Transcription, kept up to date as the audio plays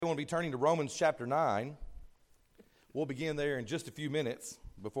everyone be turning to Romans chapter 9. We'll begin there in just a few minutes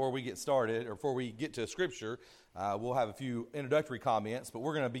before we get started, or before we get to Scripture. We'll have a few introductory comments, but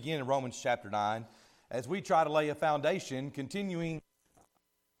we're going to begin in Romans chapter 9 as we try to lay a foundation, continuing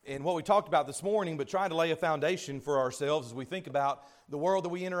in what we talked about this morning, but trying to lay a foundation for ourselves as we think about the world that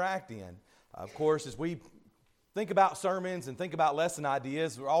we interact in. Of course, as we think about sermons and think about lesson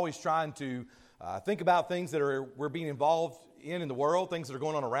ideas, we're always trying to think about things that we're being involved in the world, things that are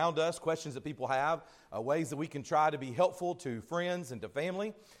going on around us, questions that people have, ways that we can try to be helpful to friends and to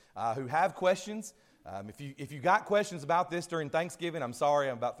family who have questions. If you got questions about this during Thanksgiving, I'm sorry,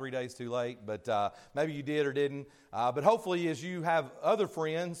 I'm about 3 days too late, but maybe you did or didn't. But hopefully as you have other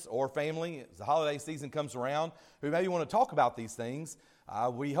friends or family, as the holiday season comes around, who maybe want to talk about these things,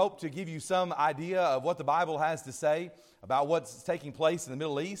 we hope to give you some idea of what the Bible has to say about what's taking place in the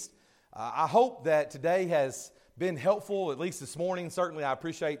Middle East. I hope that today has been helpful, at least this morning. Certainly I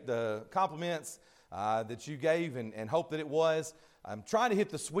appreciate the compliments that you gave and hope that it was. I'm trying to hit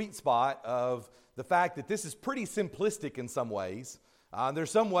the sweet spot of the fact that this is pretty simplistic in some ways. There's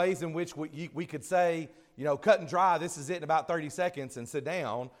some ways in which we could say, cut and dry, this is it in about 30 seconds and sit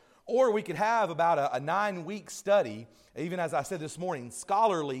down. Or we could have about a 9-week study, even as I said this morning,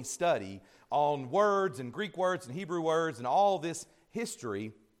 scholarly study on words and Greek words and Hebrew words and all this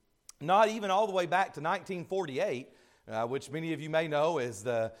history, not even all the way back to 1948, which many of you may know is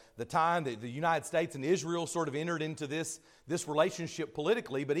the time that the United States and Israel sort of entered into this relationship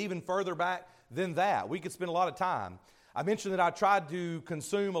politically, but even further back than that. We could spend a lot of time. I mentioned that I tried to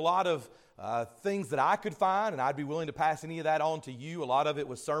consume a lot of things that I could find, and I'd be willing to pass any of that on to you. A lot of it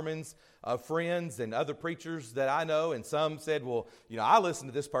was sermons of friends and other preachers that I know, and some said, well, I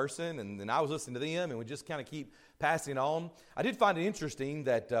listened to this person, and then I was listening to them, and we just kind of keep passing on. I did find it interesting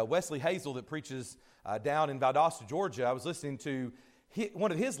that Wesley Hazel, that preaches down in Valdosta, Georgia, I was listening to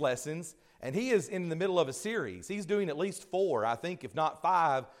one of his lessons, and he is in the middle of a series. He's doing at least 4, I think, if not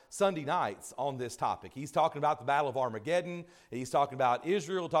 5, Sunday nights on this topic. He's talking about the Battle of Armageddon. He's talking about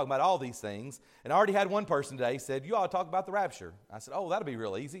Israel, talking about all these things. And I already had one person today said, you ought to talk about the rapture. I said, oh, that'll be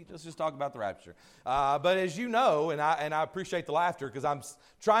real easy. Let's just talk about the rapture. But as you know, and I appreciate the laughter because I'm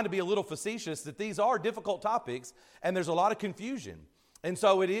trying to be a little facetious, that these are difficult topics and there's a lot of confusion. And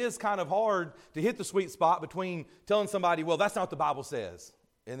so it is kind of hard to hit the sweet spot between telling somebody, well, that's not what the Bible says,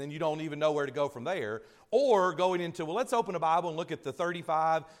 and then you don't even know where to go from there, or going into, well, let's open a Bible and look at the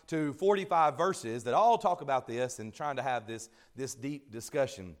 35 to 45 verses that all talk about this and trying to have this deep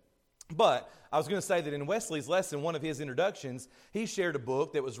discussion. But I was going to say that in Wesley's lesson, one of his introductions, he shared a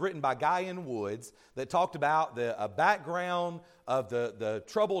book that was written by Guy N. Woods that talked about a background of the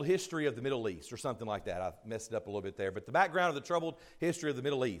troubled history of the Middle East, or something like that. I messed it up a little bit there. But the background of the troubled history of the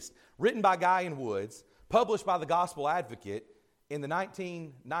Middle East, written by Guy N. Woods, published by the Gospel Advocate in the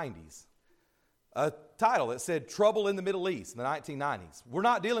 1990s. A title that said Trouble in the Middle East in the 1990s. We're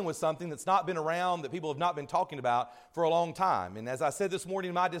not dealing with something that's not been around, that people have not been talking about for a long time. And as I said this morning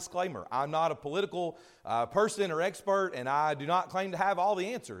in my disclaimer, I'm not a political person or expert, and I do not claim to have all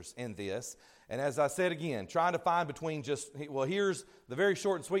the answers in this. And as I said again, trying to find between just, well, here's the very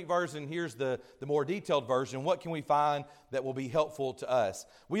short and sweet version, here's the more detailed version. What can we find that will be helpful to us?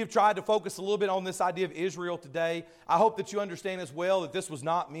 We have tried to focus a little bit on this idea of Israel today. I hope that you understand as well that this was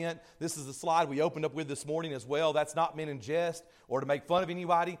not meant, this is the slide we opened up with this morning as well. That's not meant in jest or to make fun of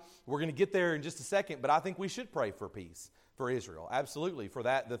anybody. We're going to get there in just a second, but I think we should pray for peace for Israel. Absolutely, for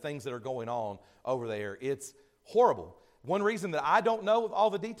that, the things that are going on over there. It's horrible. One reason that I don't know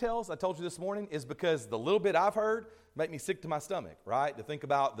all the details, I told you this morning, is because the little bit I've heard make me sick to my stomach, right? To think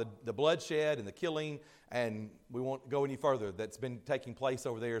about the bloodshed and the killing, and we won't go any further, that's been taking place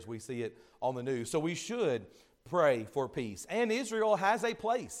over there as we see it on the news. So we should pray for peace. And Israel has a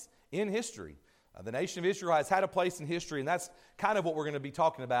place in history. The nation of Israel has had a place in history, and that's kind of what we're going to be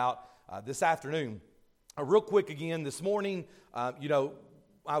talking about this afternoon. Real quick again, this morning,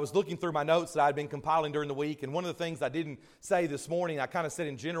 I was looking through my notes that I had been compiling during the week, and one of the things I didn't say this morning, I kind of said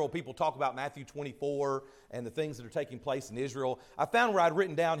in general, people talk about Matthew 24 and the things that are taking place in Israel. I found where I'd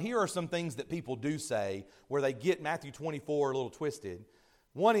written down, here are some things that people do say where they get Matthew 24 a little twisted.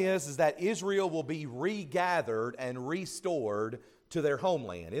 One is that Israel will be regathered and restored to their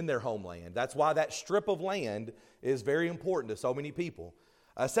homeland, in their homeland. That's why that strip of land is very important to so many people.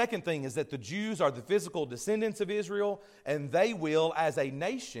 A second thing is that the Jews are the physical descendants of Israel, and they will, as a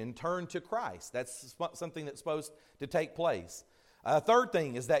nation, turn to Christ. That's something that's supposed to take place. A third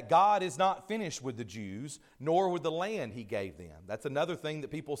thing is that God is not finished with the Jews, nor with the land He gave them. That's another thing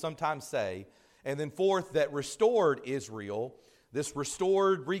that people sometimes say. And then fourth, that restored Israel, this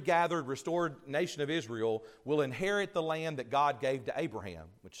regathered, restored nation of Israel will inherit the land that God gave to Abraham,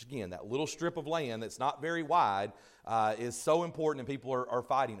 which again, that little strip of land that's not very wide is so important and people are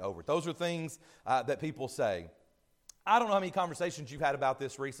fighting over it. Those are things that people say. I don't know how many conversations you've had about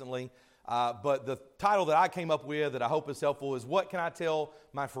this recently, but the title that I came up with that I hope is helpful is, what can I tell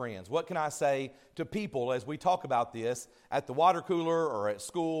my friends? What can I say to people as we talk about this at the water cooler or at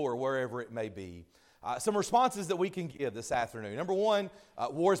school or wherever it may be? Some responses that we can give this afternoon. Number one,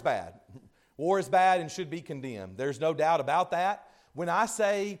 war is bad. War is bad and should be condemned. There's no doubt about that. When I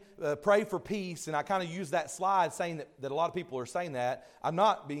say pray for peace, and I kind of use that slide saying that a lot of people are saying that, I'm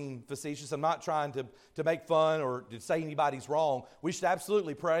not being facetious. I'm not trying to make fun or to say anybody's wrong. We should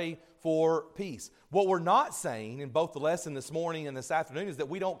absolutely pray for peace. What we're not saying in both the lesson this morning and this afternoon is that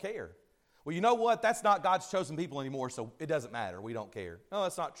we don't care. Well, you know what? That's not God's chosen people anymore, so it doesn't matter. We don't care. No,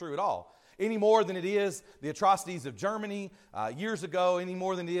 that's not true at all. Any more than it is the atrocities of Germany years ago, any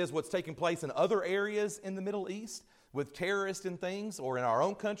more than it is what's taking place in other areas in the Middle East with terrorists and things, or in our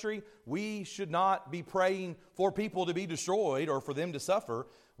own country, we should not be praying for people to be destroyed or for them to suffer.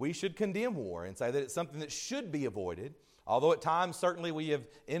 We should condemn war and say that it's something that should be avoided, although at times certainly we have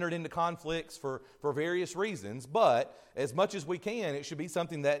entered into conflicts for various reasons, but as much as we can, it should be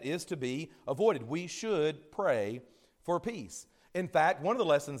something that is to be avoided. We should pray for peace. In fact, one of the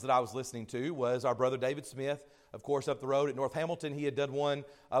lessons that I was listening to was our brother David Smith, of course, up the road at North Hamilton. He had done one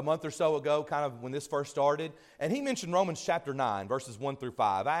a month or so ago, kind of when this first started. And he mentioned Romans chapter 9, verses 1 through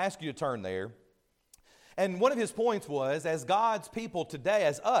 5. I ask you to turn there. And one of his points was, as God's people today,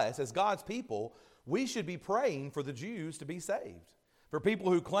 as God's people, we should be praying for the Jews to be saved. For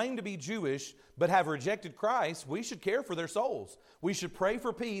people who claim to be Jewish but have rejected Christ, we should care for their souls. We should pray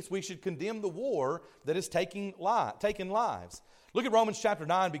for peace. We should condemn the war that is taking lives. Look at Romans chapter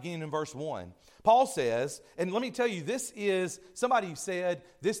 9, beginning in verse 1. Paul says, and let me tell you, this is, somebody said,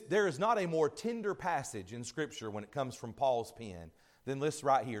 there is not a more tender passage in Scripture when it comes from Paul's pen than this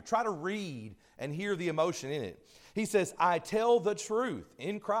right here. Try to read and hear the emotion in it. He says, I tell the truth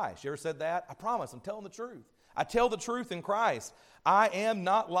in Christ. You ever said that? I promise, I'm telling the truth. I tell the truth in Christ. I am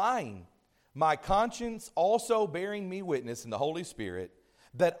not lying. My conscience also bearing me witness in the Holy Spirit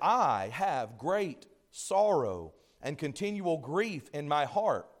that I have great sorrow and continual grief in my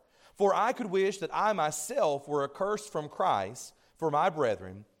heart. For I could wish that I myself were accursed from Christ for my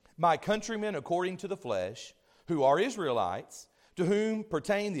brethren, my countrymen according to the flesh, who are Israelites, to whom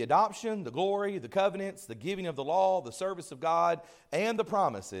pertain the adoption, the glory, the covenants, the giving of the law, the service of God, and the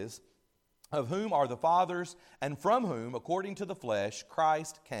promises, of whom are the fathers, and from whom, according to the flesh,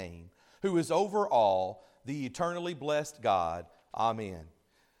 Christ came, who is over all, the eternally blessed God. Amen.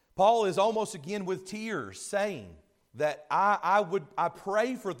 Paul is almost again with tears saying that I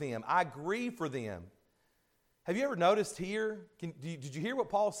pray for them, I grieve for them. Have you ever noticed here, did you hear what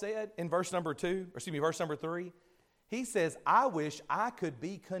Paul said in verse number 3? He says, I wish I could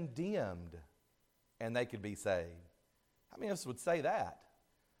be condemned and they could be saved. How many of us would say that?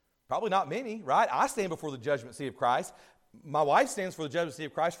 Probably not many, right? I stand before the judgment seat of Christ. My wife stands for the judgment seat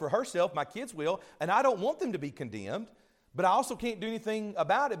of Christ for herself. My kids will. And I don't want them to be condemned. But I also can't do anything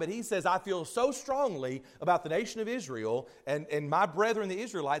about it. But he says, I feel so strongly about the nation of Israel and my brethren, the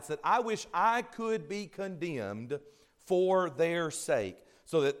Israelites, that I wish I could be condemned for their sake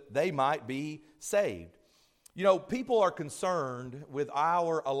so that they might be saved. You know, people are concerned with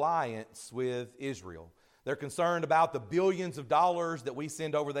our alliance with Israel. They're concerned about the billions of dollars that we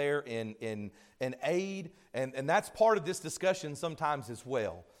send over there in aid, and that's part of this discussion sometimes as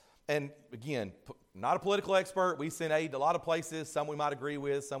well. And again, not a political expert. We send aid to a lot of places. Some we might agree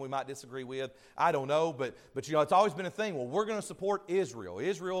with, some we might disagree with. I don't know, but you know, it's always been a thing. Well, we're going to support Israel.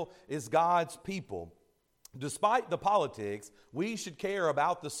 Israel is God's people. Despite the politics, we should care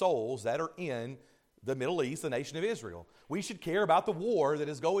about the souls that are in the Middle East, the nation of Israel. We should care about the war that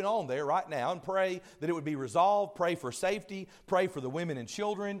is going on there right now and pray that it would be resolved, pray for safety, pray for the women and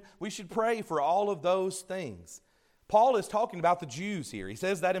children. We should pray for all of those things. Paul is talking about the Jews here. He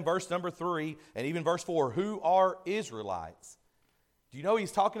says that in verse number 3 and even verse 4, who are Israelites. Do you know what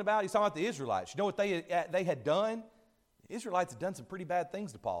he's talking about? He's talking about the Israelites. You know what they had done? The Israelites had done some pretty bad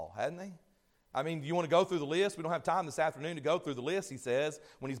things to Paul, hadn't they? I mean, do you want to go through the list? We don't have time this afternoon to go through the list, he says.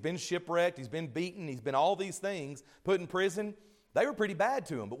 When he's been shipwrecked, he's been beaten, he's been all these things, put in prison. They were pretty bad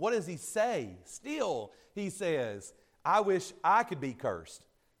to him. But what does he say? Still, he says, I wish I could be cursed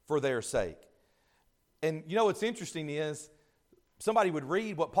for their sake. And you know what's interesting is somebody would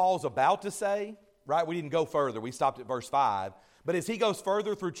read what Paul's about to say, right? We didn't go further. We stopped at verse 5. But as he goes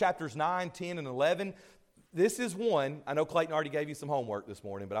further through chapters 9, 10, and 11, This is one. I know Clayton already gave you some homework this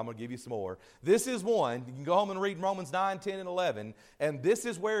morning, but I'm going to give you some more. This is one. You can go home and read Romans 9, 10, and 11. And this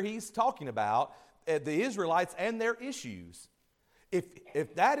is where he's talking about the Israelites and their issues.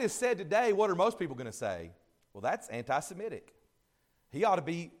 If that is said today, what are most people going to say? Well, that's anti-Semitic. He ought to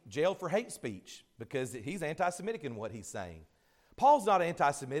be jailed for hate speech because he's anti-Semitic in what he's saying. Paul's not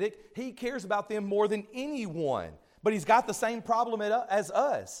anti-Semitic. He cares about them more than anyone. But he's got the same problem as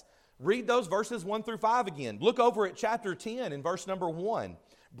us. Read those verses 1 through 5 again. Look over at chapter 10 in verse number 1.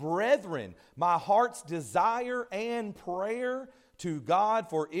 Brethren, my heart's desire and prayer to God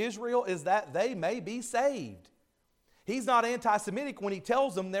for Israel is that they may be saved. He's not anti-Semitic when he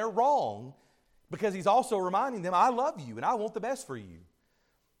tells them they're wrong, because he's also reminding them, I love you and I want the best for you.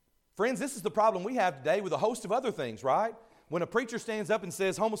 Friends, this is the problem we have today with a host of other things, right? When a preacher stands up and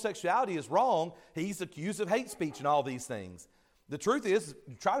says homosexuality is wrong, he's accused of hate speech and all these things. The truth is,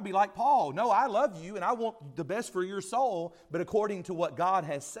 try to be like Paul. No, I love you and I want the best for your soul, but according to what God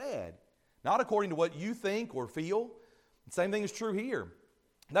has said, not according to what you think or feel. The same thing is true here.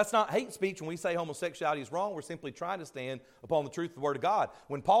 That's not hate speech when we say homosexuality is wrong. We're simply trying to stand upon the truth of the Word of God.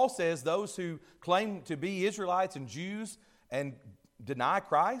 When Paul says those who claim to be Israelites and Jews and deny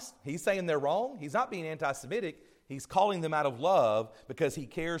Christ, he's saying they're wrong. He's not being anti-Semitic. He's calling them out of love because he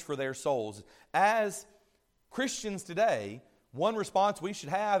cares for their souls. As Christians today, one response we should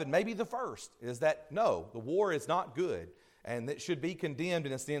have, and maybe the first, is that no, the war is not good. And it should be condemned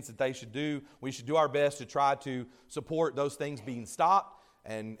in a sense that we should do our best to try to support those things being stopped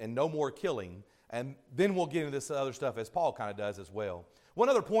and no more killing. And then we'll get into this other stuff as Paul kind of does as well. One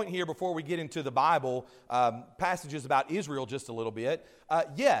other point here before we get into the Bible passages about Israel just a little bit.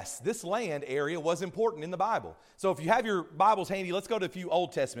 Yes, this land area was important in the Bible. So if you have your Bibles handy, let's go to a few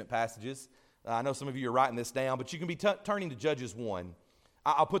Old Testament passages. I know some of you are writing this down, but you can be turning to Judges 1.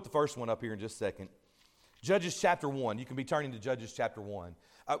 I'll put the first one up here in just a second. Judges chapter 1. You can be turning to Judges chapter 1.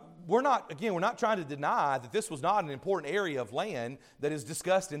 We're not trying to deny that this was not an important area of land that is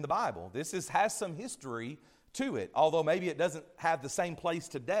discussed in the Bible. This has some history to it, although maybe it doesn't have the same place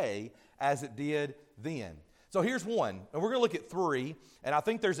today as it did then. So here's one, and we're going to look at 3, and I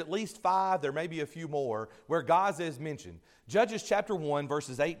think there's at least 5, there may be a few more, where Gaza is mentioned. Judges chapter 1,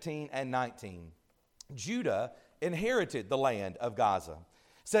 verses 18 and 19. Judah inherited the land of Gaza. It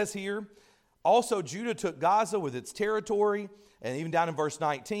says here, also Judah took Gaza with its territory, and even down in verse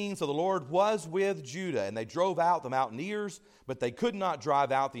 19, so the Lord was with Judah, and they drove out the mountaineers, but they could not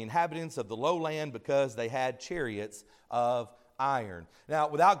drive out the inhabitants of the lowland because they had chariots of iron. Now,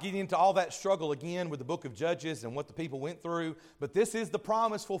 without getting into all that struggle again with the book of Judges and what the people went through, but this is the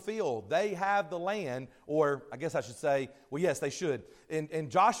promise fulfilled. They have the land, or I guess I should say, well, yes, they should. In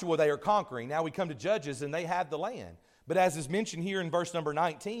Joshua, they are conquering. Now we come to Judges, and they have the land. But as is mentioned here in verse number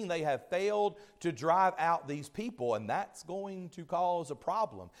 19, they have failed to drive out these people, and that's going to cause a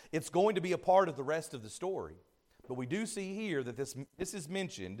problem. It's going to be a part of the rest of the story. But we do see here that this is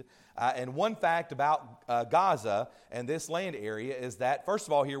mentioned, and one fact about Gaza and this land area is that, first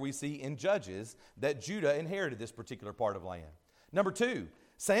of all, here we see in Judges that Judah inherited this particular part of land. Number 2,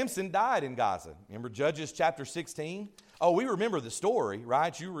 Samson died in Gaza. Remember Judges chapter 16? Oh, we remember the story,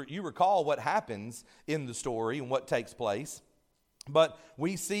 right? You recall what happens in the story and what takes place. But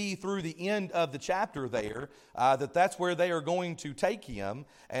we see through the end of the chapter there that's where they are going to take him,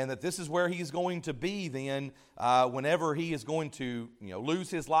 and that this is where he's going to be then whenever he is going to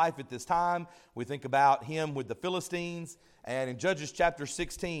lose his life at this time. We think about him with the Philistines. And in Judges chapter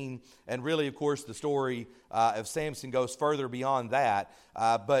 16, and really, of course, the story of Samson goes further beyond that.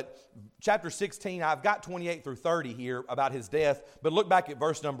 But chapter 16, I've got 28 through 30 here about his death. But look back at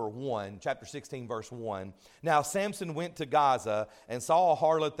verse number 1, chapter 16, verse 1. Now Samson went to Gaza and saw a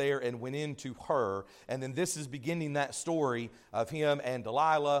harlot there and went into her. And then this is beginning that story of him and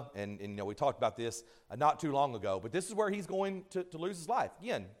Delilah. And we talked about this not too long ago. But this is where he's going to lose his life.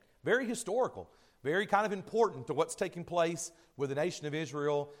 Again, very historical. Very kind of important to what's taking place with the nation of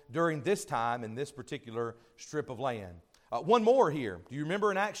Israel during this time in this particular strip of land. One more here. Do you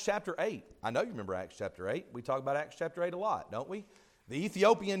remember in Acts chapter 8? I know you remember Acts chapter 8. We talk about Acts chapter 8 a lot, don't we? The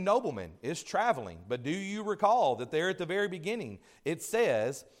Ethiopian nobleman is traveling. But do you recall that there at the very beginning, it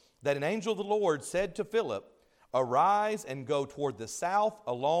says that an angel of the Lord said to Philip, "Arise and go toward the south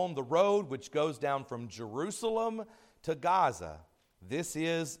along the road which goes down from Jerusalem to Gaza. This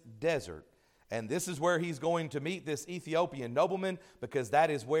is desert." And this is where he's going to meet this Ethiopian nobleman, because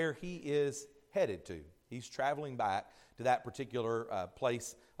that is where he is headed to. He's traveling back to that particular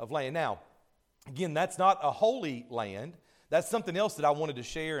place of land. Now, again, that's not a holy land. That's something else that I wanted to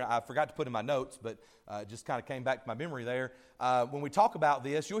share. I forgot to put in my notes, but just kind of came back to my memory there. When we talk about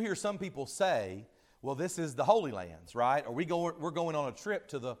this, you'll hear some people say, well, this is the Holy Lands, right? Or we're going on a trip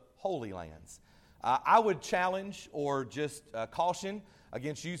to the Holy Lands. I would challenge or just caution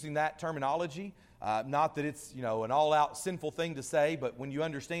against using that terminology. Not that it's, an all-out sinful thing to say, but when you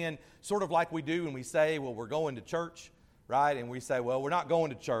understand, sort of like we do when we say, well, we're going to church, right? And we say, well, we're not going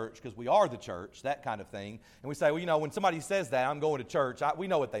to church because we are the church, that kind of thing. And we say, well, when somebody says that, I'm going to church, we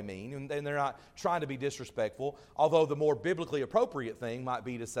know what they mean, and they're not trying to be disrespectful, although the more biblically appropriate thing might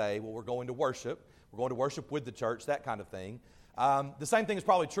be to say, well, we're going to worship with the church, that kind of thing. The same thing is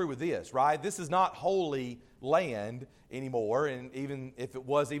probably true with this, right? This is not holy land anymore, and even if it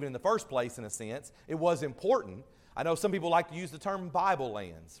was even in the first place, in a sense, it was important. I know some people like to use the term Bible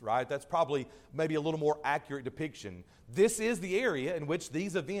lands, right? That's probably maybe a little more accurate depiction. This is the area in which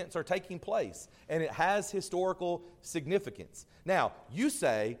these events are taking place, and it has historical significance. Now, you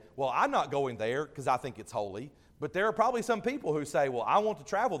say, well, I'm not going there because I think it's holy. But there are probably some people who say, well, I want to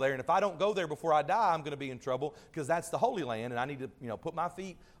travel there, and if I don't go there before I die, I'm going to be in trouble because that's the Holy Land, and I need to, put my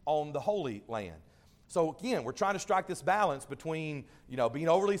feet on the Holy Land. So again, we're trying to strike this balance between, being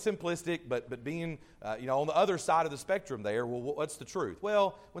overly simplistic, but being, on the other side of the spectrum there. Well, what's the truth?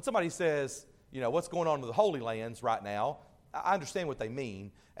 Well, when somebody says, what's going on with the Holy Lands right now, I understand what they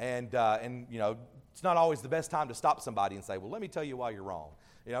mean, and it's not always the best time to stop somebody and say, well, let me tell you why you're wrong.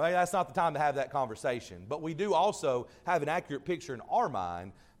 Maybe that's not the time to have that conversation. But we do also have an accurate picture in our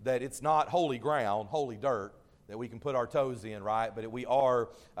mind that it's not holy ground, holy dirt that we can put our toes in, right? But we are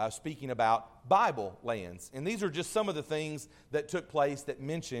speaking about Bible lands. And these are just some of the things that took place that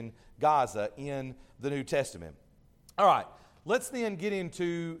mention Gaza in the New Testament. All right, let's then get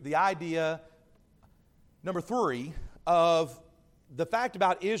into the idea, number 3, of the fact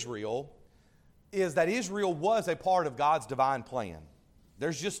about Israel is that Israel was a part of God's divine plan.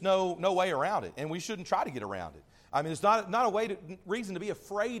 There's just no way around it, and we shouldn't try to get around it. I mean, it's not a reason to be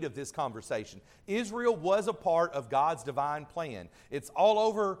afraid of this conversation. Israel was a part of God's divine plan. It's all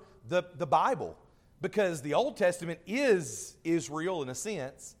over the Bible because the Old Testament is Israel in a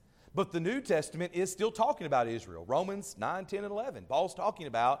sense, but the New Testament is still talking about Israel. Romans 9, 10, and 11. Paul's talking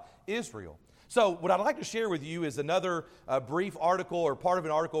about Israel. So what I'd like to share with you is another brief article or part of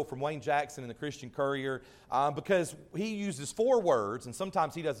an article from Wayne Jackson in the Christian Courier because he uses 4 words, and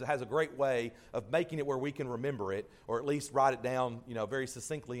sometimes he has a great way of making it where we can remember it or at least write it down very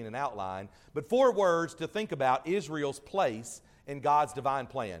succinctly in an outline. But 4 words to think about Israel's place in God's divine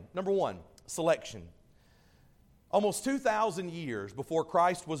plan. Number 1, selection. Almost 2,000 years before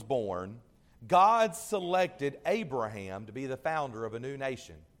Christ was born, God selected Abraham to be the founder of a new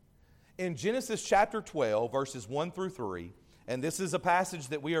nation. In Genesis chapter 12, verses 1 through 3, and this is a passage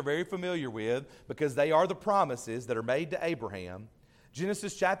that we are very familiar with because they are the promises that are made to Abraham.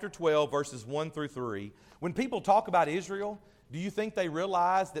 Genesis chapter 12, verses 1 through 3. When people talk about Israel, do you think they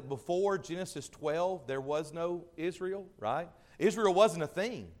realize that before Genesis 12, there was no Israel, right? Israel wasn't a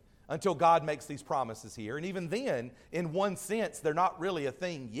thing until God makes these promises here. And even then, in one sense, they're not really a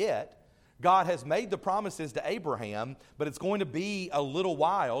thing yet. God has made the promises to Abraham, but it's going to be a little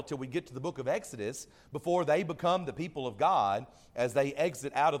while till we get to the book of Exodus before they become the people of God as they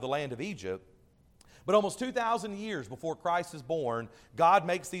exit out of the land of Egypt. But almost 2,000 years before Christ is born, God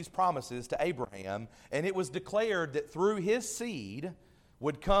makes these promises to Abraham, and it was declared that through his seed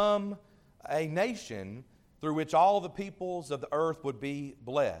would come a nation through which all the peoples of the earth would be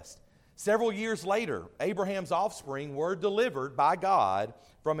blessed. Several years later, Abraham's offspring were delivered by God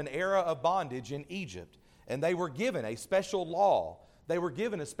from an era of bondage in Egypt, and they were given a special law. They were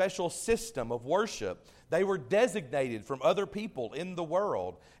given a special system of worship. They were designated from other people in the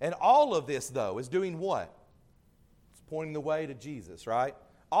world. And all of this, though, is doing what? It's pointing the way to Jesus, right?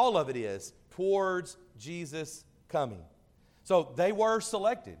 All of it is towards Jesus coming. So they were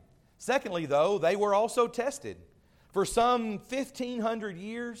selected. Secondly, though, they were also tested. For some 1,500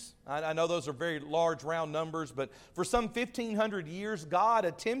 years, I know those are very large round numbers, but for some 1,500 years, God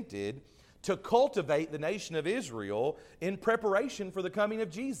attempted to cultivate the nation of Israel in preparation for the coming of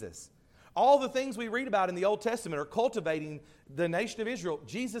Jesus. All the things we read about in the Old Testament are cultivating the nation of Israel.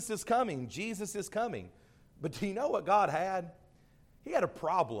 Jesus is coming. Jesus is coming. But do you know what God had? He had a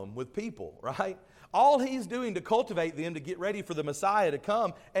problem with people, right? All he's doing to cultivate them to get ready for the Messiah to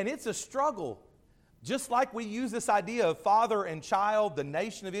come, and it's a struggle. Just like we use this idea of father and child, the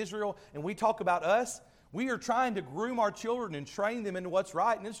nation of Israel, and we talk about us, we are trying to groom our children and train them into what's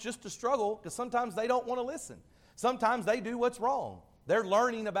right, and it's just a struggle because sometimes they don't want to listen. Sometimes they do what's wrong. They're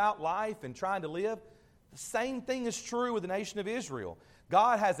learning about life and trying to live. The same thing is true with the nation of Israel.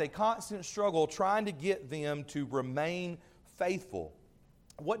 God has a constant struggle trying to get them to remain faithful.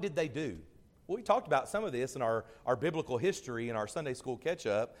 What did they do? we talked about some of this in our biblical history and our Sunday school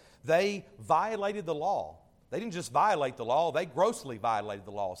catch-up. They violated the law. They didn't just violate the law, they grossly violated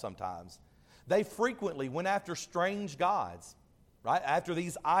the law sometimes. They frequently went after strange gods, right? After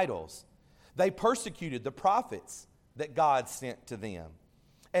these idols. They persecuted the prophets that God sent to them.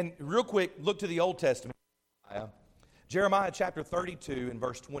 And real quick, look to the Old Testament. Jeremiah chapter 32 and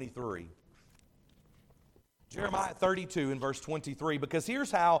verse 23. Jeremiah 32 and verse 23, because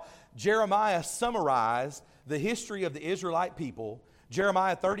here's how Jeremiah summarized the history of the Israelite people.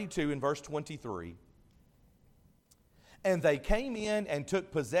 Jeremiah 32 and verse 23. And they came in and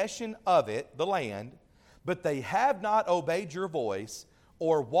took possession of it, the land, but they have not obeyed your voice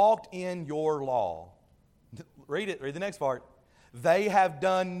or walked in your law. Read the next part. They have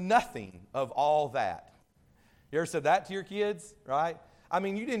done nothing of all that. You ever said that to your kids, right? I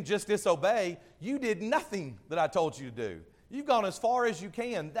mean, you didn't just disobey, you did nothing that I told you to do. You've gone as far as you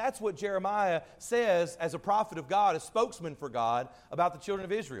can. That's what Jeremiah says as a prophet of God, a spokesman for God, about the children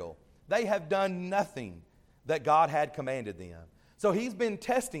of Israel. They have done nothing that God had commanded them. So he's been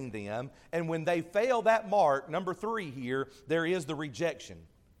testing them, and when they fail that mark, number 3 here, there is the rejection.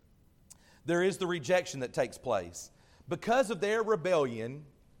 There is the rejection that takes place. Because of their rebellion,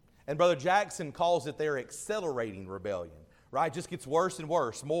 and Brother Jackson calls it their accelerating rebellion, right? It just gets worse and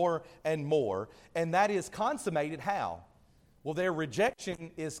worse, more and more. And that is consummated how? Well, their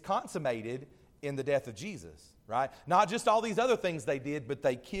rejection is consummated in the death of Jesus, right? Not just all these other things they did, but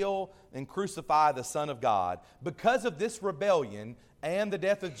they kill and crucify the Son of God. Because of this rebellion and the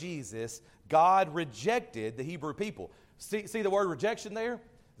death of Jesus, God rejected the Hebrew people. See the word rejection there?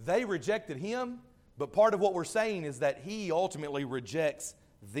 They rejected Him, but part of what we're saying is that He ultimately rejects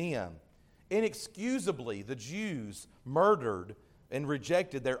them. Inexcusably, the Jews murdered and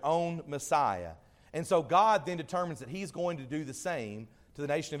rejected their own Messiah. And so God then determines that He's going to do the same to the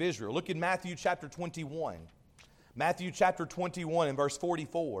nation of Israel. Look in Matthew chapter 21. Matthew chapter 21 and verse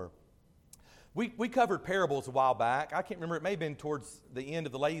 44. We covered parables a while back. I can't remember, it may have been towards the end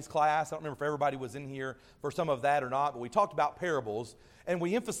of the ladies' class. I don't remember if everybody was in here for some of that or not, but we talked about parables, and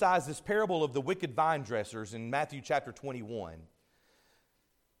we emphasized this parable of the wicked vine dressers in Matthew chapter 21.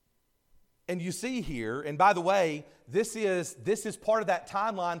 And you see here, and by the way, this is part of that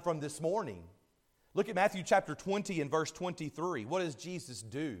timeline from this morning. Look at Matthew chapter 20 and verse 23. What does Jesus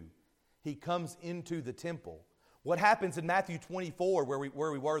do? He comes into the temple. What happens in Matthew 24, where we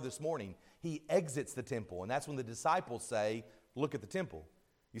were this morning? He exits the temple, and that's when the disciples say, look at the temple.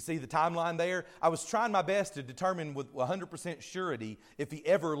 You see the timeline there? I was trying my best to determine with 100% surety if He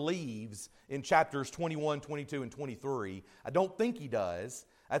ever leaves in chapters 21, 22, and 23. I don't think He does.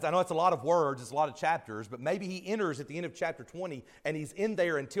 I know it's a lot of words, it's a lot of chapters, but maybe He enters at the end of chapter 20, and He's in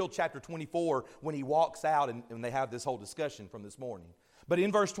there until chapter 24 when He walks out and they have this whole discussion from this morning. But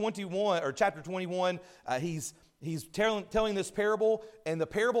in verse 21, or chapter 21, He's telling this parable, and the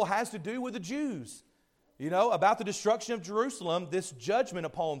parable has to do with the Jews. You know, about the destruction of Jerusalem, this judgment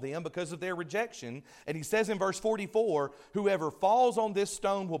upon them because of their rejection. And He says in verse 44, whoever falls on this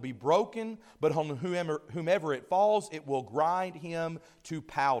stone will be broken, but on whomever it falls, it will grind him to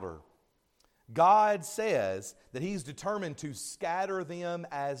powder. God says that He's determined to scatter them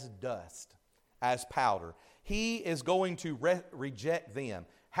as dust, as powder. He is going to reject them.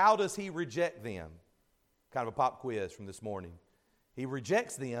 How does He reject them? Kind of a pop quiz from this morning. He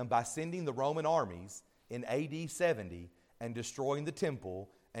rejects them by sending the Roman armies in AD 70 and destroying the temple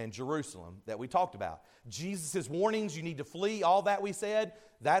and Jerusalem that we talked about. Jesus' warnings, you need to flee, all that we said,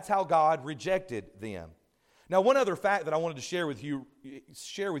 that's how God rejected them. Now, one other fact that I wanted to share with you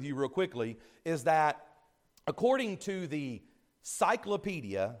real quickly is that according to the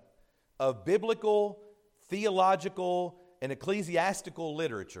Cyclopedia of Biblical, Theological, and Ecclesiastical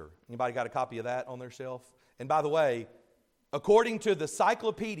Literature, anybody got a copy of that on their shelf? And by the way, according to the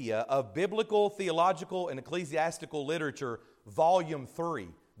Cyclopedia of Biblical, Theological, and Ecclesiastical Literature, Volume 3.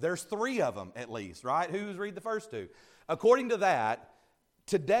 There's 3 of them at least, right? Who's read the first 2? According to that,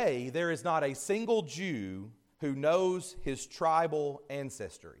 today there is not a single Jew who knows his tribal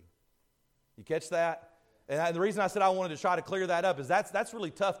ancestry. You catch that? And the reason I said I wanted to try to clear that up is that's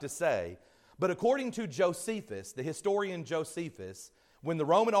really tough to say. But according to Josephus, the historian Josephus, when the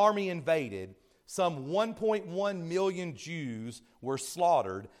Roman army invaded, some 1.1 million Jews were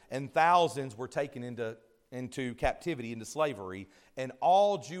slaughtered and thousands were taken into captivity, into slavery, and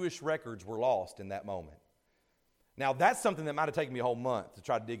all Jewish records were lost in that moment. Now, that's something that might have taken me a whole month to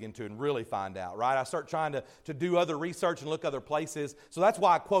try to dig into and really find out, right? I start trying to do other research and look other places. So that's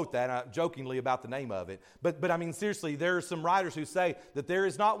why I quote that, jokingly about the name of it. But I mean, seriously, there are some writers who say that there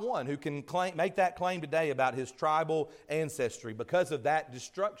is not one who can make that claim today about his tribal ancestry because of that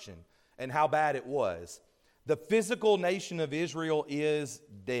destruction and how bad it was. The physical nation of Israel is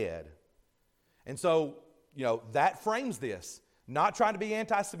dead. And so, that frames this. Not trying to be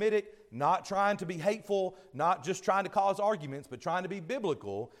anti-Semitic, not trying to be hateful, not just trying to cause arguments, but trying to be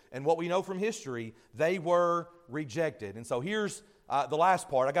biblical. And what we know from history, they were rejected. And so here's the last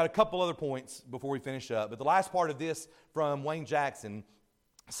part. I got a couple other points before we finish up. But the last part of this from Wayne Jackson: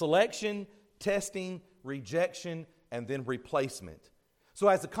 selection, testing, rejection, and then replacement. So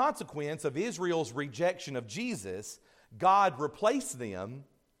as a consequence of Israel's rejection of Jesus, God replaced them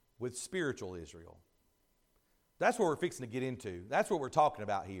with spiritual Israel. That's what we're fixing to get into. That's what we're talking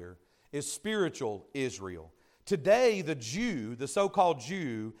about here, is spiritual Israel. Today, the Jew, the so-called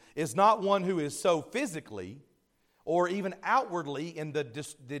Jew, is not one who is so physically or even outwardly in the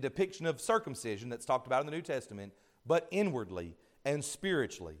depiction of circumcision that's talked about in the New Testament, but inwardly and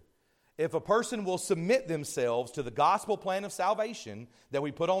spiritually. If a person will submit themselves to the gospel plan of salvation that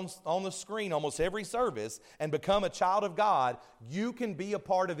we put on the screen almost every service and become a child of God, you can be a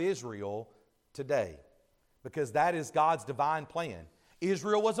part of Israel today, because that is God's divine plan.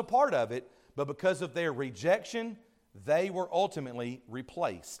 Israel was a part of it, but because of their rejection, they were ultimately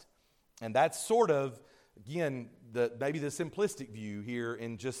replaced. And that's sort of, again, maybe the simplistic view here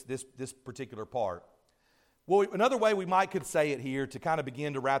in just this particular part. Well, another way we could say it here to kind of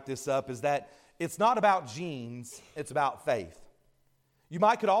begin to wrap this up is that it's not about genes, it's about faith. You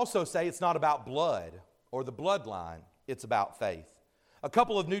could also say it's not about blood or the bloodline, it's about faith. A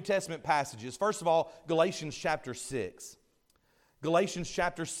couple of New Testament passages. First of all, Galatians chapter 6. Galatians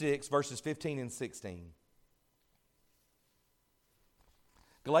chapter 6, verses 15 and 16.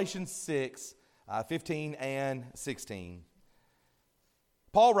 Galatians 6, 15 and 16.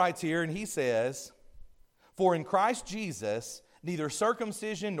 Paul writes here, and he says, "For in Christ Jesus, neither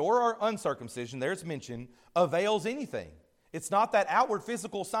circumcision nor uncircumcision," there it's mentioned, "avails anything." It's not that outward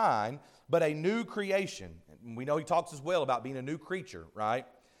physical sign, but a new creation. And we know he talks as well about being a new creature, right?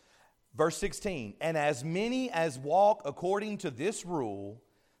 Verse 16, "And as many as walk according to this rule,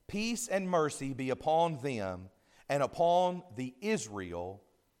 peace and mercy be upon them and upon the Israel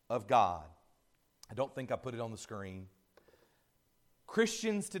of God." I don't think I put it on the screen.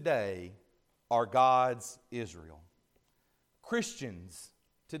 Christians today are God's Israel. Christians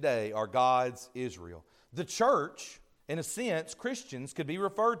today are God's Israel. The church, in a sense, Christians could be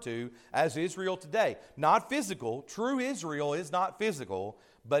referred to as Israel today. Not physical. True Israel is not physical,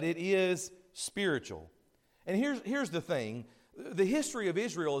 but it is spiritual. And here's the thing. The history of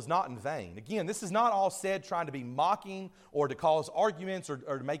Israel is not in vain. Again, this is not all said trying to be mocking or to cause arguments or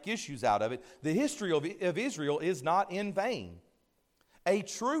to make issues out of it. The history of Israel is not in vain. A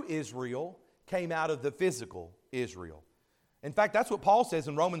true Israel came out of the physical Israel. In fact, that's what Paul says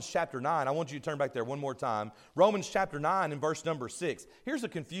in Romans chapter 9. I want you to turn back there one more time. Romans chapter 9 and verse number 6.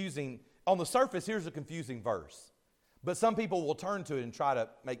 On the surface, here's a confusing verse. But some people will turn to it and try to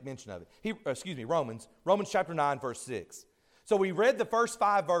make mention of it. Romans chapter 9, verse 6. So we read the first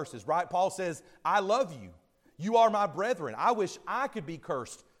 5 verses, right? Paul says, "I love you. You are my brethren. I wish I could be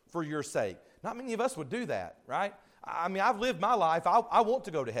cursed for your sake." Not many of us would do that, right? I mean, I've lived my life. I want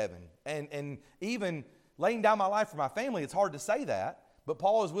to go to heaven. And even laying down my life for my family, it's hard to say that. But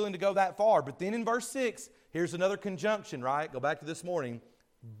Paul is willing to go that far. But then in verse 6, here's another conjunction, right? Go back to this morning.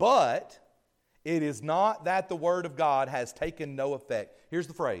 "But it is not that the word of God has taken no effect." Here's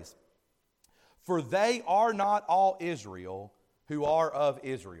the phrase. "For they are not all Israel who are of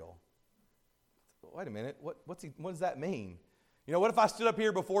Israel." Wait a minute. What does that mean? What if I stood up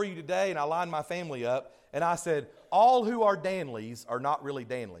here before you today and I lined my family up and I said, "All who are Danleys are not really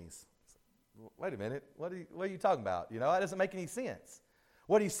Danleys"? Wait a minute. What are you talking about? That doesn't make any sense.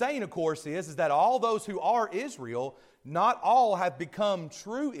 What he's saying, of course, is that all those who are Israel, not all have become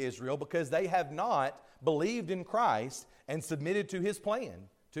true Israel because they have not believed in Christ and submitted to his plan,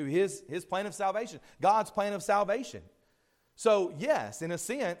 to his plan of salvation, God's plan of salvation. So, yes, in a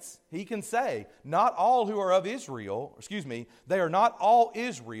sense, he can say, not all who are of Israel, they are not all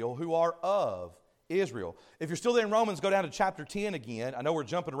Israel who are of Israel. If you're still there in Romans, go down to chapter 10 again. I know we're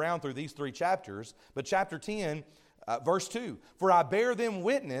jumping around through these 3 chapters, but chapter 10, verse 2. "For I bear them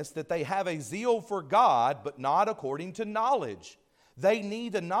witness that they have a zeal for God, but not according to knowledge." They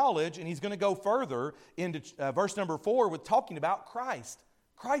need the knowledge, and he's going to go further into verse number 4 with talking about Christ.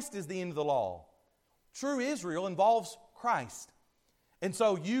 Christ is the end of the law. True Israel involves Christ. And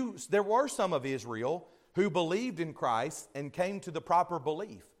so there were some of Israel who believed in Christ and came to the proper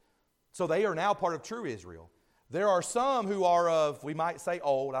belief. So they are now part of true Israel. There are some who are of, we might say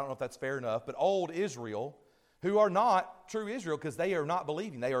old, I don't know if that's fair enough, but old Israel, who are not true Israel because they are not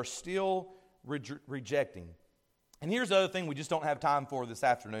believing. They are still rejecting. And here's the other thing we just don't have time for this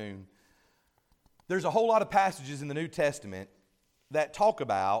afternoon. There's a whole lot of passages in the New Testament that talk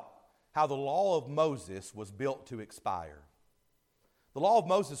about how the law of Moses was built to expire. The law of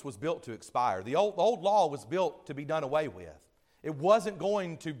Moses was built to expire. The old law was built to be done away with. It wasn't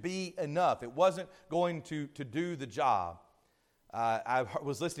going to be enough. It wasn't going to do the job. I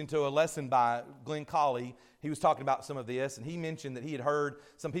was listening to a lesson by Glenn Colley. He was talking about some of this, and he mentioned that he had heard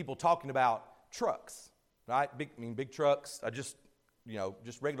some people talking about trucks, right? Big trucks. Just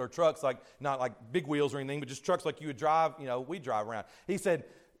regular trucks, like not like big wheels or anything, but just trucks like you would drive. We drive around. He said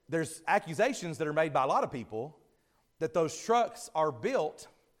there's accusations that are made by a lot of people that those trucks are built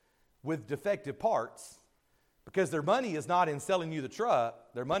with defective parts because their money is not in selling you the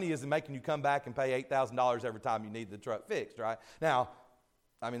truck. Their money is in making you come back and pay $8,000 every time you need the truck fixed, right? Now,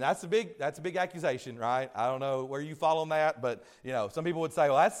 that's a big accusation, right? I don't know where you fall on that, but, some people would say,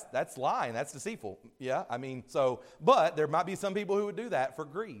 well, that's lying. That's deceitful. Yeah, but there might be some people who would do that for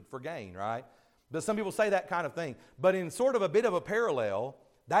greed, for gain, right? But some people say that kind of thing. But in sort of a bit of a parallel,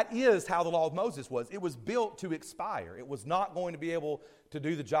 that is how the law of Moses was. It was built to expire. It was not going to be able to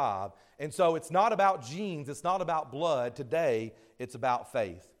do the job. And so it's not about genes. It's not about blood. Today, it's about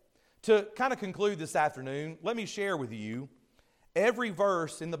faith. To kind of conclude this afternoon, let me share with you every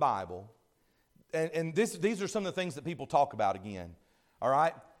verse in the Bible. And these are some of the things that people talk about again. All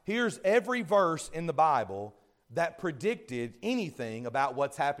right? Here's every verse in the Bible that predicted anything about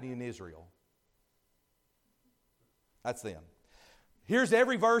what's happening in Israel. That's them. Here's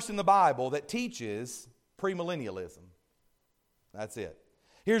every verse in the Bible that teaches premillennialism. That's it.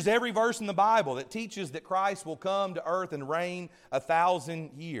 Here's every verse in the Bible that teaches that Christ will come to earth and reign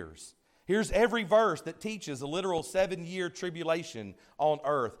 1,000 years. Here's every verse that teaches a literal 7-year tribulation on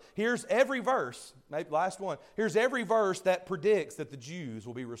earth. Here's every verse, maybe last one. Here's every verse that predicts that the Jews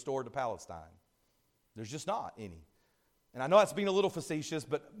will be restored to Palestine. There's just not any. And I know that's being a little facetious,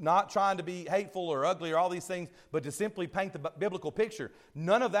 but not trying to be hateful or ugly or all these things, but to simply paint the biblical picture.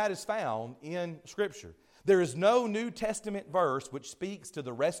 None of that is found in Scripture. There is no New Testament verse which speaks to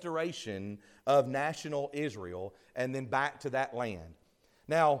the restoration of national Israel and then back to that land.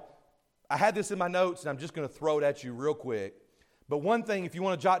 Now, I had this in my notes, and I'm just going to throw it at you real quick. But one thing, if you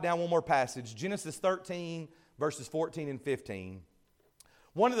want to jot down one more passage, Genesis 13, verses 14 and 15.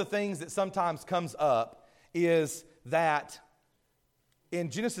 One of the things that sometimes comes up is that in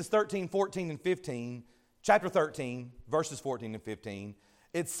Genesis 13, 14, and 15, chapter 13, verses 14 and 15,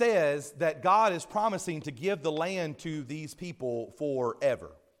 it says that God is promising to give the land to these people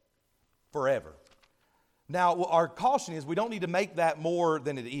forever. Forever. Now, our caution is we don't need to make that more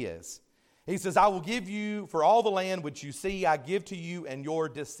than it is. He says, I will give you for all the land which you see, I give to you and your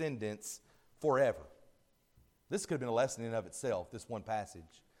descendants forever. This could have been a lesson in and of itself, this one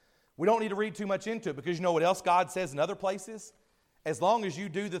passage. We don't need to read too much into it because you know what else God says in other places? As long as you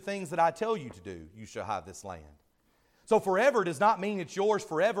do the things that I tell you to do, you shall have this land. So forever does not mean it's yours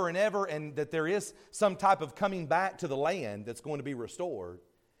forever and ever and that there is some type of coming back to the land that's going to be restored.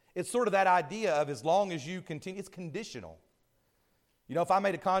 It's sort of that idea of as long as you continue, it's conditional. If I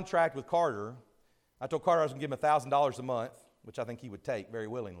made a contract with Carter, I told Carter I was going to give him $1,000 a month, which I think he would take very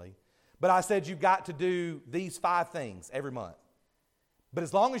willingly. But I said, you've got to do these 5 things every month. But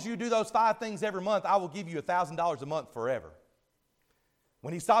as long as you do those 5 things every month, I will give you $1,000 a month forever.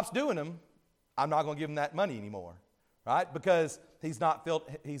 When he stops doing them, I'm not going to give him that money anymore, right? Because he's not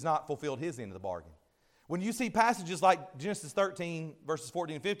fulfilled his end of the bargain. When you see passages like Genesis 13, verses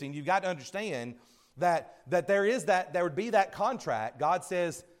 14 and 15, you've got to understand that there would be that contract. God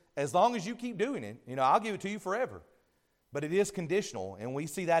says, as long as you keep doing it, I'll give it to you forever. But it is conditional, and we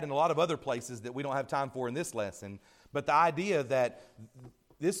see that in a lot of other places that we don't have time for in this lesson. But the idea that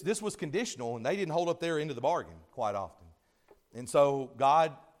this was conditional, and they didn't hold up their end of the bargain quite often. And so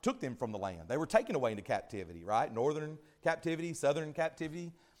God took them from the land. They were taken away into captivity, right? Northern captivity, southern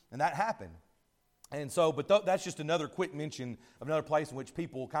captivity, and that happened. And so, but that's just another quick mention of another place in which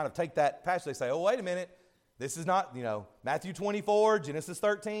people kind of take that passage. They say, oh, wait a minute. This is not, Matthew 24, Genesis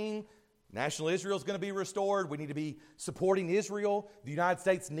 13, national Israel is going to be restored. We need to be supporting Israel. The United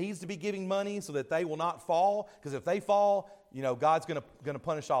States needs to be giving money so that they will not fall. Because if they fall, God's going to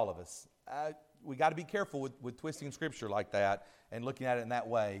punish all of us. We got to be careful with twisting Scripture like that and looking at it in that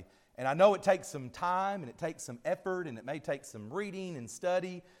way. And I know it takes some time and it takes some effort and it may take some reading and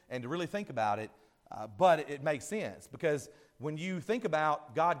study and to really think about it. But it makes sense because when you think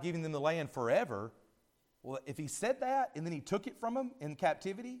about God giving them the land forever, well, if he said that and then he took it from them in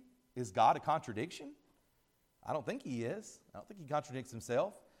captivity, is God a contradiction? I don't think he is. I don't think he contradicts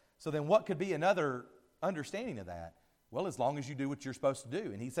himself. So then what could be another understanding of that? Well, as long as you do what you're supposed to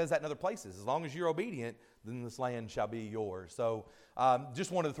do. And he says that in other places. As long as you're obedient, then this land shall be yours. So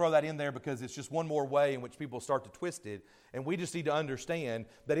just wanted to throw that in there because it's just one more way in which people start to twist it. And we just need to understand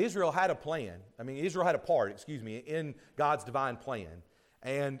that Israel had a plan. Israel had a part, in God's divine plan.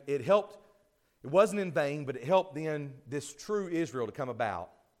 And it helped, it wasn't in vain, but it helped then this true Israel to come about.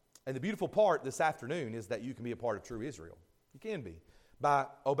 And the beautiful part this afternoon is that you can be a part of true Israel. You can be. By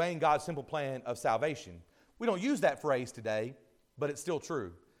obeying God's simple plan of salvation. We don't use that phrase today, but it's still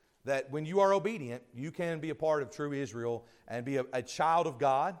true. That when you are obedient, you can be a part of true Israel and be a child of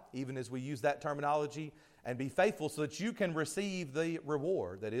God, even as we use that terminology, and be faithful so that you can receive the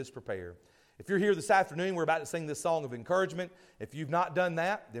reward that is prepared. If you're here this afternoon, we're about to sing this song of encouragement. If you've not done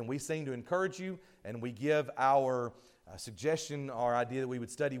that, then we sing to encourage you, and we give our suggestion, our idea that we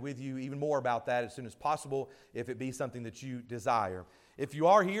would study with you even more about that as soon as possible if it be something that you desire. If you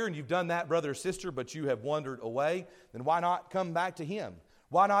are here and you've done that, brother or sister, but you have wandered away, then why not come back to Him?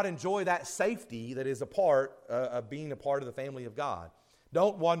 Why not enjoy that safety that is a part of being a part of the family of God?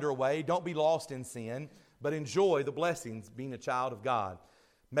 Don't wander away. Don't be lost in sin, but enjoy the blessings being a child of God.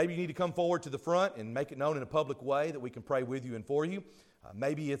 Maybe you need to come forward to the front and make it known in a public way that we can pray with you and for you.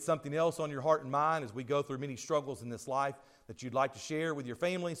 Maybe it's something else on your heart and mind as we go through many struggles in this life that you'd like to share with your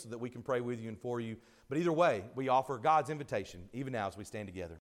family so that we can pray with you and for you. But either way, we offer God's invitation, even now as we stand together.